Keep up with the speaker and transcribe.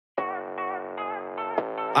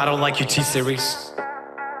I don't like your T-Series.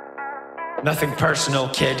 Nothing personal,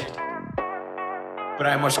 kid. But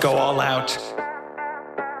I must go all out.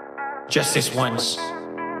 Just this once.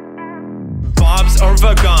 Bob's or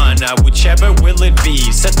Vagana, whichever will it be.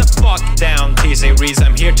 Set the fuck down, T-Series,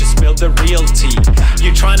 I'm here to spill the real tea.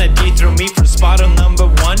 You tryna dethrone me from spot on number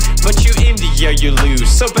 1, but you in the year you lose,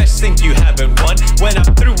 so best think you haven't won. When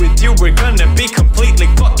I'm through with you, we're gonna be completely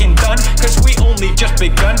fucking done, cause we only just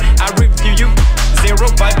begun. I review you, 0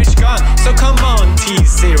 vibe is gone. So come on,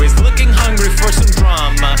 T-Series, looking hungry for some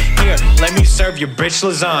drama. Here, let me serve you bitch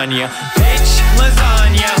lasagna. Bitch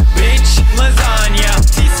lasagna, bitch lasagna.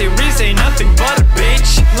 T-Series ain't nothing but a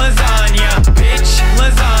bitch lasagna. Bitch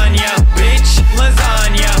lasagna, bitch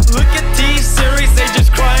lasagna. Look at T-Series, they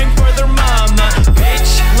just crying for their mama.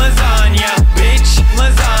 Bitch lasagna, bitch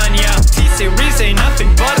lasagna. T-Series ain't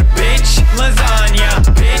nothing but a bitch lasagna.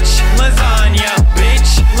 Bitch lasagna,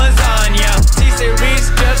 bitch lasagna. T-Series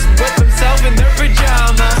just with himself in their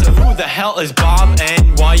pajamas. So who the hell is Bob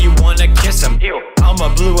and why you wanna kiss him? Ew. I'm a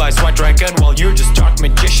blue-eyed white dragon while you're just dark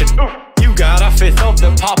magician. You got a fifth of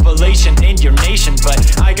the population in your nation, but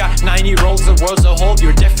I got 90 rolls of worlds to hold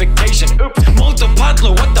your defecation. Oops,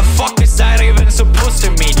 multipatlo, what the fuck is that even supposed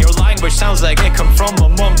to mean? Your language sounds like it come from a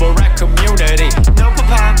mumble rap community. No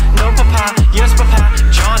papa, yes papa,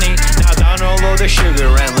 Johnny. Now download the sugar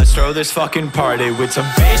and let's throw this fucking party with some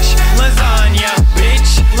bitch lasagna,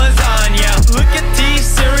 bitch lasagna. Look at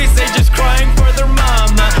T-Series, they just crying for